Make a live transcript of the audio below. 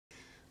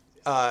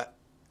Uh,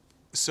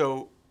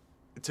 so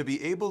to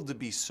be able to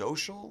be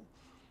social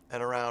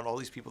and around all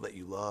these people that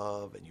you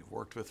love and you've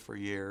worked with for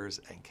years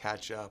and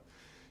catch up,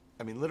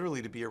 I mean,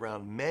 literally to be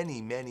around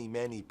many, many,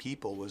 many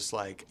people was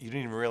like, you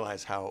didn't even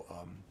realize how,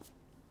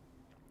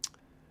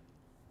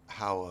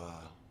 how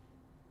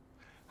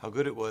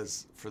good it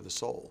was for the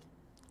soul,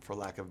 for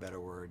lack of a better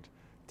word,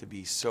 to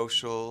be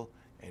social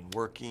and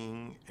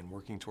working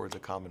towards a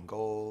common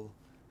goal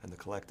and the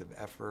collective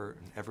effort,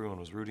 and everyone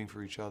was rooting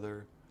for each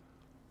other.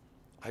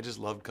 I just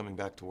loved coming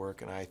back to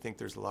work, and I think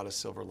there's a lot of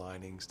silver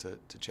linings to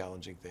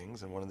challenging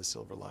things. And one of the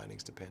silver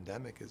linings to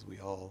pandemic is we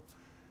all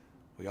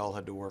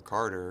had to work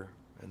harder,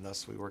 and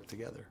thus we worked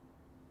together.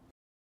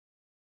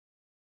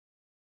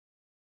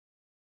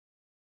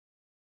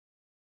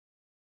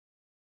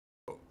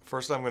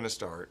 First, I'm going to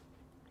start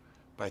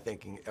by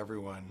thanking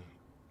everyone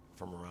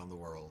from around the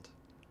world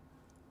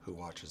who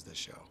watches this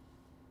show.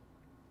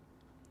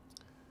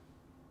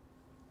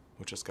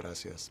 Muchas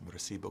gracias,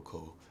 merci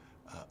beaucoup,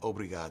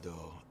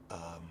 obrigado,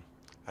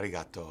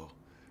 arigato,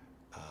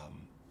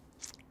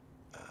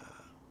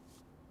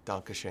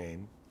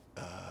 dankeschön,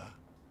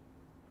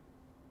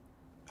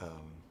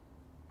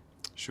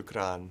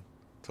 shukran,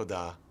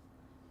 toda,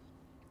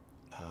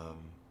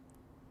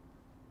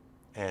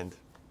 and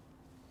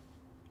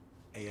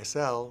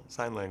ASL,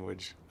 sign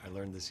language, I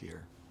learned this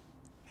year.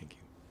 Thank you.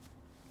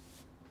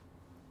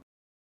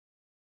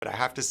 But I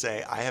have to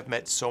say, I have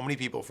met so many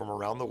people from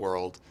around the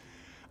world.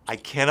 I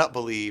cannot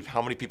believe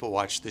how many people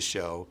watch this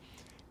show.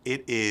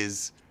 It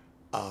is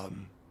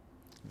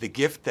the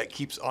gift that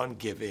keeps on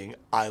giving.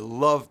 I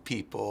love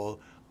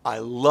people. I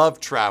love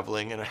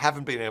traveling, and I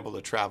haven't been able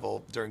to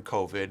travel during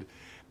COVID.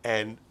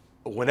 And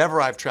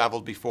whenever I've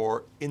traveled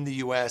before, in the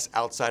US,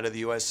 outside of the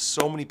US,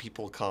 so many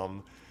people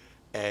come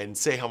and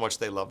say how much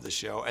they love the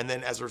show. And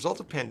then as a result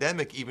of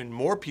pandemic, even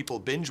more people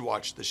binge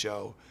watch the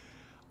show.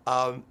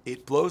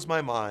 It blows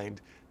my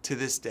mind to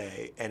this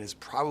day, and is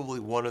probably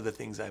one of the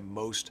things I'm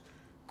most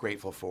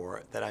grateful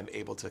for, that I'm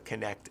able to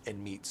connect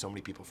and meet so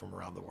many people from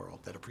around the world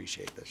that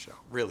appreciate this show,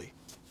 really.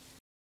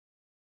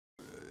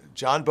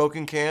 John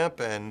Bokenkamp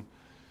and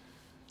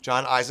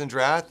John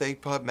Eisendrath, they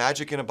put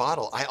magic in a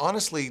bottle. I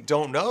honestly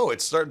don't know.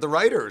 It's the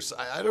writers.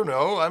 I don't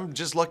know. I'm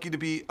just lucky to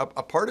be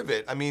a part of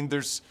it. I mean,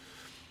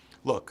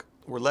 look,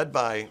 we're led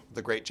by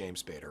the great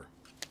James Spader.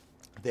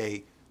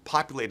 They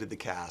populated the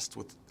cast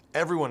with,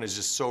 everyone is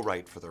just so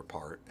right for their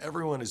part.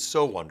 Everyone is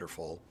so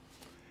wonderful.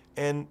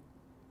 And,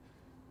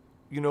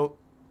 you know,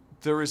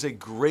 there is a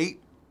great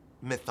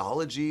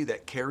mythology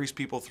that carries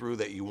people through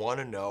that you want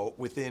to know.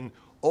 Within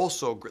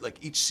also, like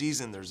each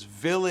season, there's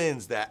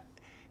villains that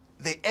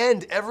they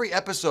end every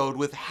episode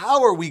with,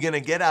 how are we going to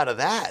get out of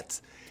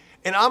that?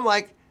 And I'm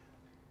like,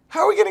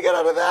 how are we going to get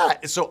out of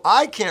that? So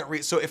I can't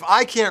read. So if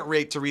I can't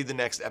wait to read the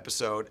next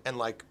episode and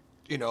like,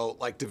 you know,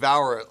 like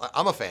devour it,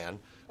 I'm a fan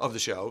of the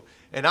show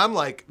and I'm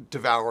like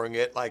devouring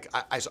it. Like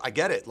I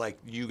get it. Like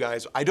you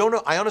guys, I don't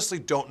know. I honestly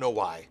don't know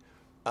why.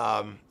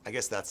 I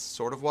guess that's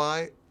sort of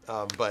why.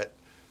 But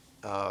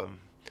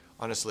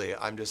honestly,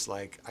 I'm just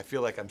like, I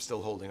feel like I'm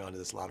still holding on to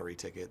this lottery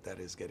ticket that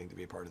is getting to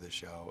be a part of this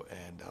show,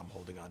 and I'm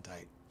holding on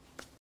tight.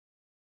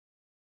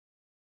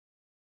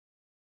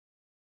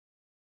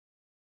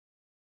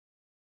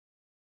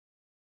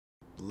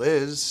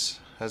 Liz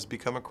has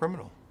become a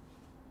criminal.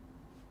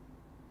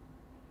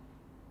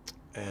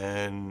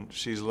 And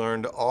she's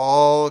learned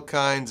all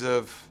kinds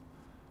of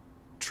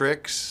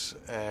tricks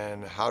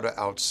and how to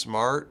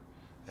outsmart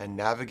and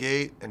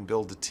navigate and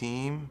build a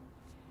team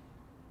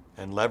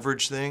and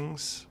leverage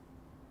things.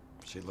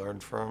 She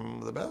learned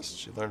from the best.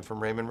 She learned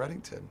from Raymond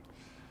Reddington.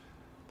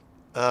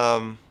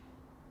 And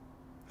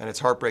it's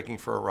heartbreaking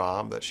for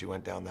Aram that she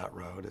went down that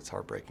road. It's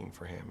heartbreaking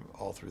for him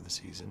all through the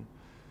season.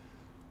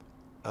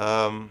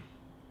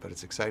 But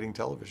it's exciting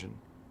television.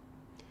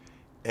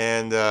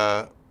 And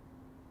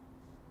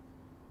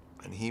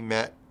he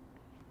met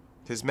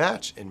his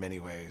match in many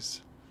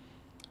ways.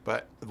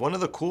 But one of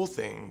the cool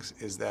things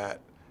is that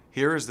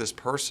here is this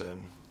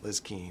person, Liz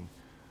Keene,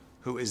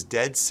 who is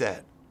dead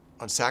set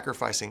on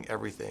sacrificing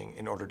everything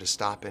in order to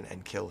stop him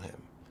and kill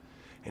him.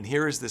 And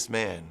here is this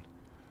man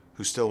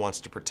who still wants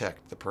to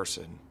protect the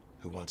person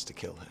who wants to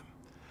kill him.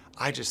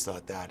 I just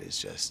thought that is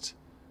just,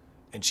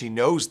 and she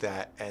knows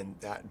that, and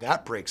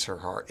that breaks her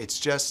heart. It's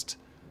just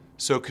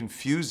so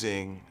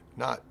confusing,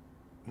 not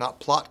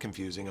plot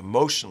confusing,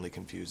 emotionally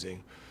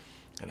confusing.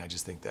 And I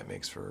just think that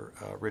makes for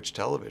rich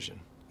television,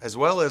 as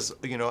well as,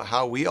 you know,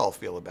 how we all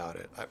feel about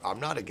it. I'm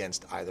not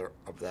against either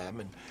of them,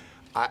 and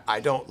I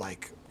don't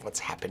like what's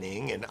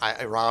happening, and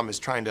Aram is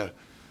trying to,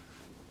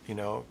 you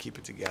know, keep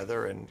it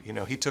together. And, you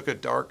know, he took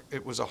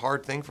it was a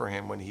hard thing for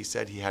him when he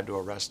said he had to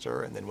arrest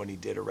her, and then when he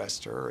did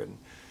arrest her, and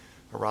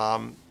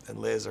Aram and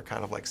Liz are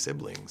kind of like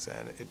siblings,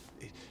 and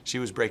she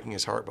was breaking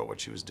his heart about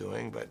what she was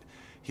doing, but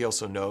he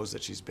also knows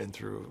that she's been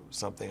through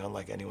something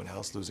unlike anyone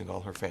else, losing all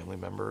her family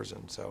members,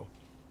 and so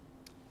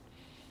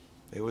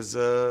it was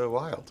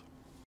wild.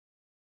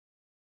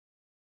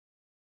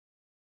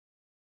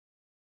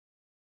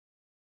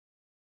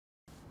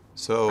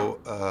 So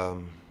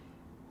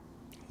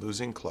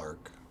losing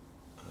Clark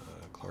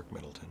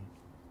Clark Middleton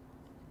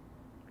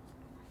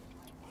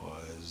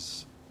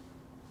was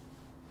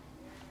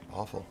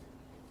awful.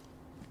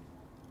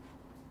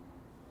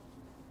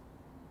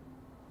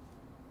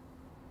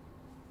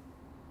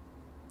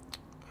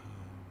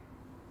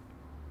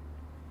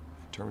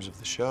 In terms of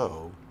the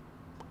show,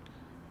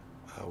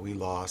 we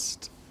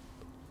lost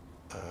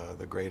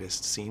the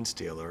greatest scene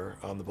stealer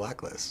on the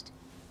Blacklist.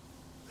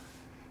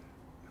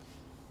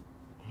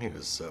 He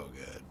was so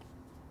good.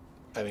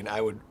 I mean,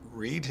 I would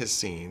read his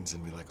scenes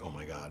and be like, oh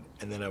my God.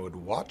 And then I would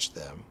watch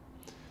them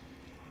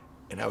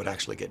and I would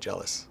actually get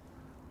jealous.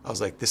 I was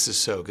like, this is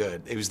so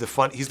good. It was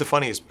he's the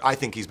funniest. I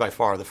think he's by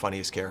far the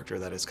funniest character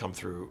that has come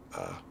through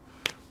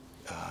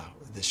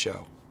this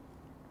show.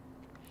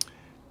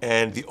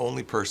 And the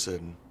only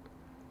person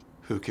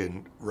who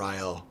can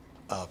rile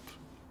up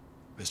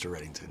Mr.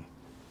 Reddington.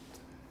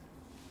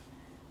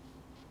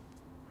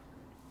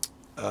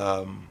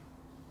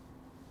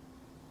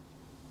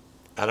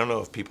 I don't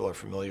know if people are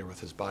familiar with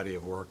his body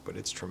of work, but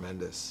it's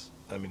tremendous.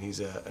 I mean, he's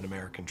an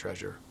American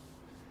treasure.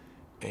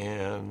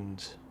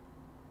 And,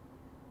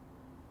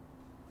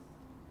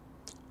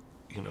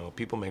 you know,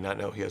 people may not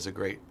know he has a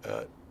great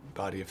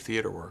body of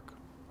theater work.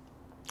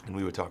 And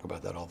we would talk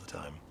about that all the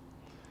time.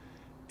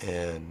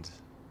 And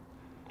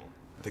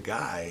the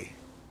guy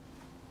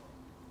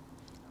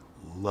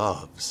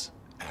loves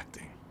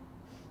acting.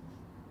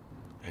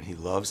 And he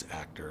loves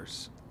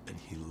actors. And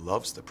he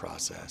loves the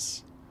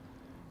process.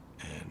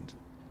 And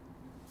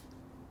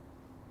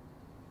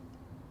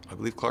I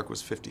believe Clark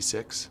was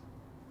 56,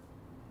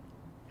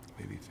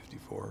 maybe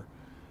 54,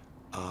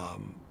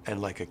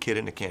 and like a kid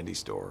in a candy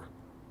store.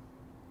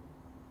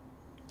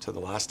 So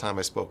the last time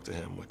I spoke to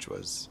him, which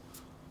was,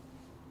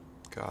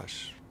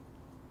 gosh,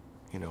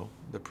 you know,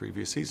 the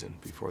previous season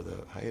before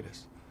the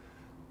hiatus,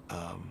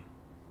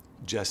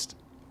 just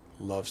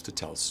loves to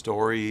tell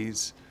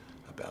stories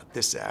about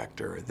this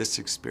actor, this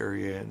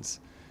experience,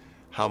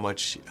 how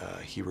much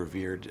he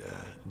revered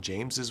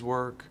James's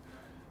work.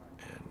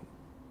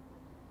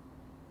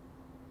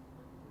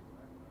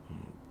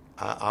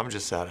 I'm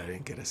just sad I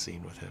didn't get a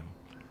scene with him,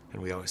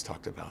 and we always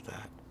talked about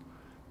that.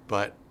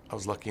 But I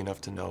was lucky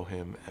enough to know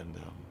him, and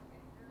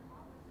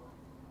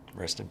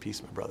rest in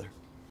peace, my brother.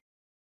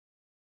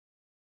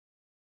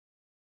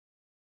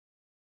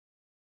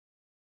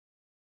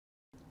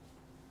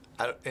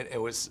 It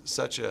was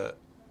such a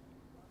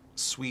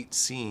sweet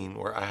scene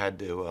where I had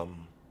to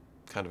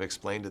kind of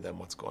explain to them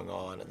what's going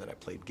on, and then I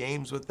played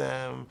games with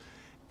them,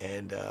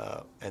 and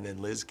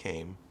then Liz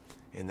came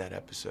in that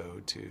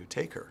episode to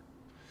take her.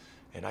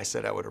 And I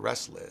said I would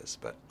arrest Liz,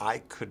 but I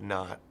could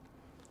not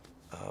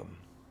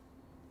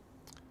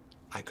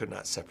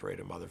separate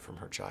a mother from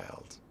her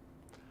child.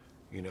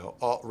 You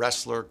know,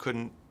 Wrestler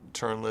couldn't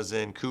turn Liz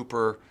in,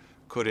 Cooper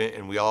couldn't,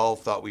 and we all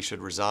thought we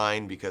should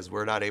resign because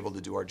we're not able to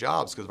do our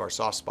jobs because of our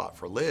soft spot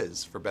for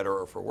Liz, for better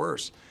or for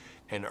worse.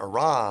 And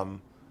Aram,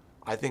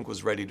 I think,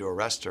 was ready to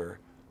arrest her,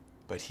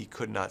 but he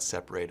could not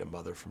separate a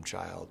mother from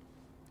child,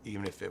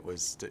 even if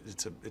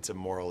it's a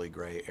morally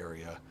gray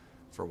area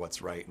for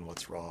what's right and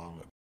what's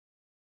wrong.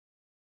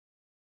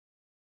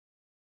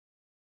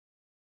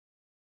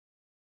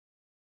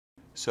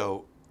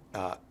 So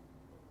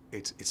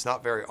it's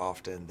not very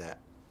often that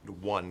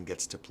one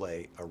gets to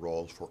play a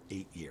role for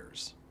 8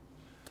 years.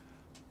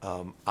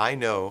 I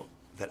know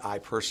that I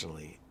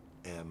personally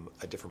am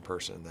a different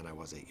person than I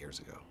was 8 years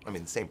ago. I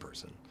mean, the same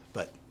person,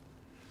 but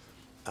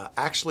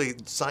actually,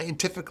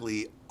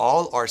 scientifically,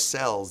 all our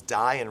cells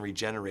die and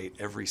regenerate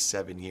every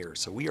 7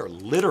 years. So we are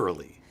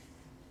literally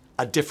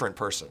a different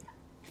person,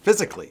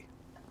 physically,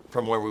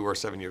 from where we were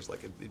 7 years,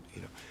 like,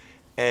 you know,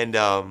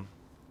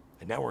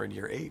 and now we're in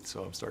year 8,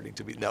 so I'm starting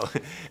to be, no.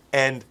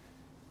 And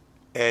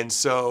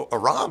so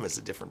Aram is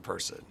a different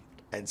person.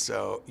 And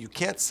so you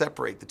can't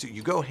separate the two.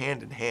 You go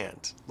hand in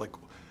hand. Like,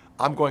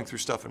 I'm going through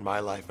stuff in my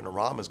life, and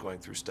Aram is going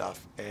through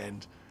stuff.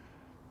 And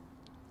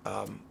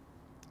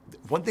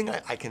one thing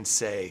I can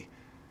say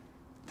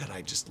that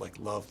I just like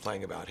love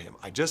playing about him,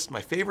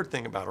 my favorite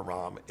thing about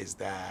Aram is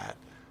that,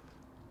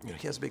 you know,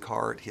 he has a big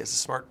heart, he has a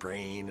smart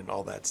brain and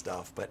all that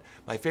stuff. But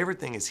my favorite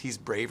thing is he's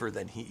braver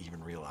than he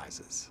even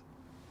realizes.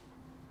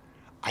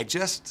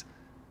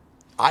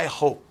 I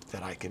hope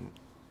that I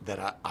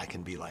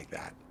can be like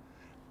that.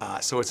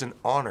 So it's an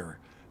honor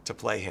to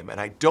play him. And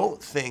I don't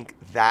think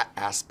that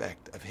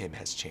aspect of him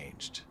has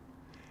changed.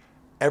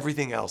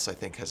 Everything else, I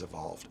think, has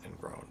evolved and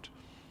grown.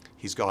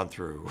 He's gone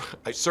through,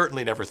 I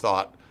certainly never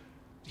thought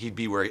he'd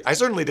be where I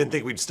certainly didn't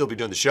think we'd still be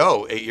doing the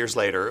show 8 years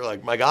later.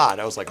 Like, my God,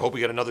 I was like, hope we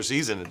get another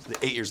season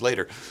 8 years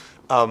later.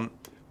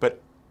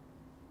 But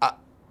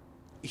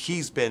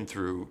he's been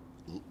through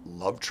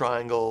love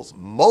triangles,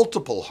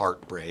 multiple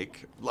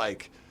heartbreak,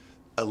 like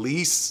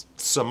Elise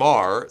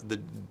Samar, the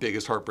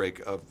biggest heartbreak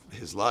of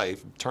his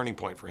life, turning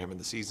point for him in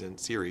the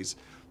series,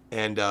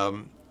 and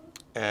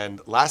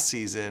last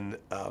season,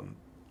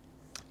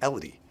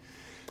 Elodie.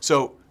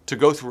 So to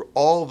go through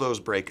all those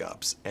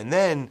breakups and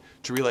then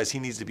to realize he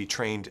needs to be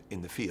trained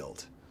in the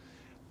field,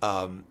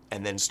 and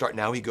then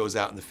now he goes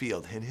out in the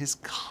field and his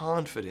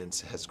confidence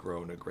has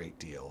grown a great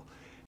deal.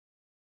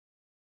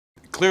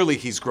 clearly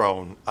he's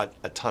grown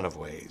a ton of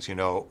ways. You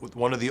know,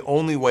 one of the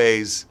only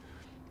ways,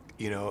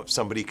 you know,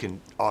 somebody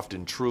can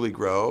often truly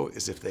grow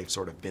is if they've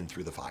sort of been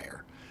through the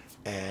fire.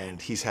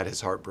 And he's had his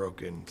heart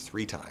broken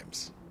 3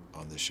 times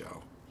on this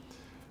show.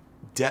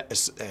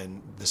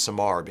 And the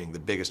Samar being the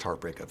biggest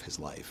heartbreak of his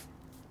life,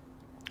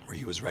 where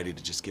he was ready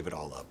to just give it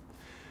all up.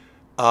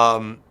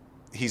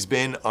 He's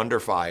been under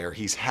fire.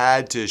 He's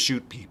had to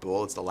shoot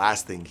people. It's the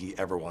last thing he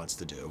ever wants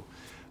to do.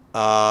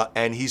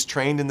 And he's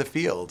trained in the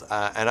field.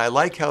 And I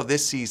like how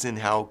this season,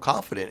 how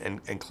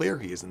confident and clear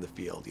he is in the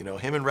field. You know,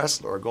 him and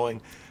Wrestler are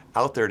going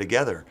out there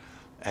together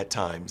at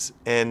times.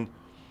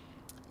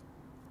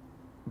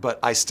 But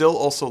I still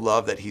also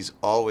love that he's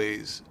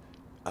always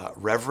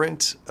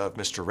reverent of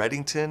Mr.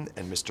 Reddington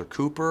and Mr.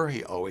 Cooper.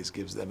 He always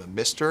gives them a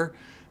Mr.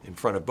 in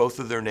front of both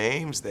of their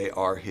names. They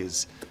are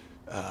his,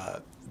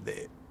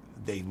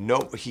 they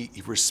know, he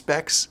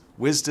respects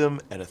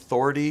wisdom and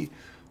authority.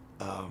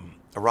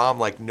 Aram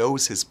like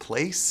knows his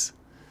place.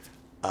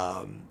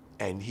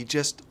 And he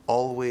just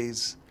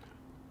always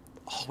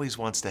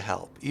wants to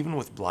help, even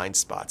with blind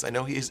spots. I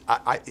know he is,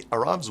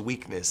 Aram's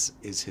weakness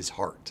is his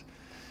heart.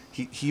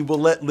 He will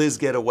let Liz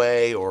get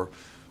away or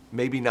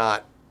maybe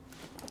not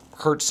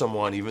hurt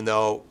someone, even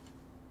though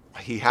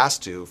he has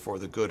to for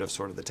the good of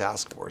sort of the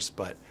task force.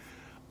 But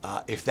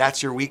if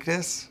that's your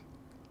weakness,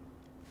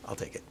 I'll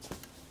take it.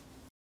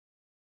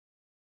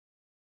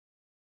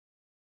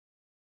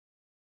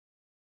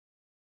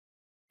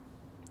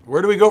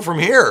 Where do we go from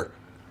here?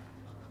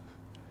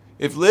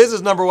 If Liz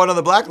is number 1 on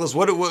the blacklist,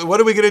 what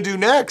are we going to do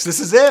next? This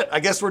is it.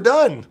 I guess we're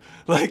done.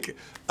 Like,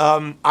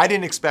 I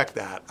didn't expect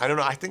that. I don't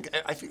know. I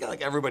feel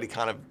like everybody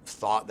kind of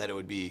thought that it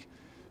would be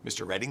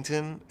Mr.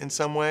 Reddington in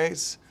some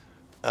ways.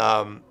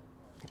 Kind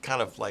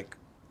of like,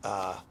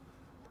 I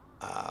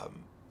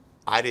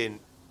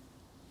didn't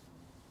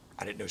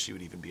know she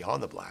would even be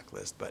on the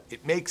blacklist, but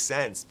it makes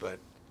sense. But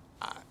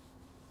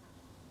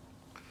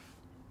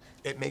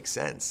it makes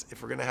sense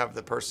if we're going to have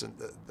the person,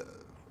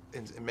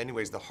 in many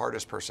ways, the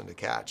hardest person to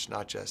catch,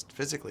 not just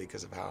physically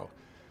because of how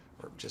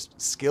or just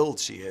skilled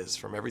she is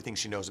from everything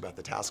she knows about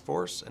the task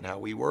force and how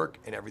we work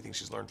and everything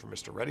she's learned from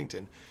Mr.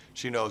 Reddington.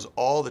 She knows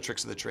all the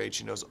tricks of the trade.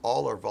 She knows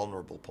all our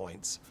vulnerable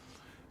points.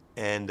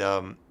 And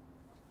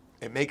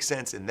it makes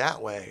sense in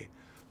that way.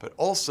 But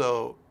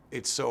also,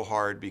 it's so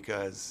hard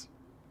because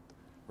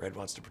Red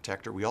wants to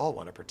protect her. We all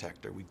want to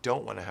protect her. We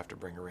don't want to have to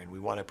bring her in. We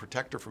want to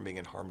protect her from being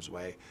in harm's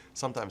way.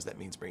 Sometimes that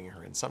means bringing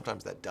her in.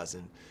 Sometimes that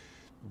doesn't.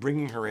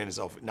 Bringing her in is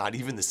not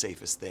even the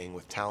safest thing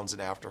with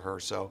Townsend after her.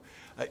 So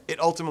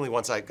it ultimately,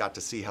 once I got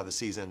to see how the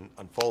season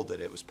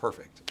unfolded, it was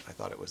perfect. I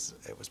thought it was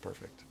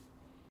perfect.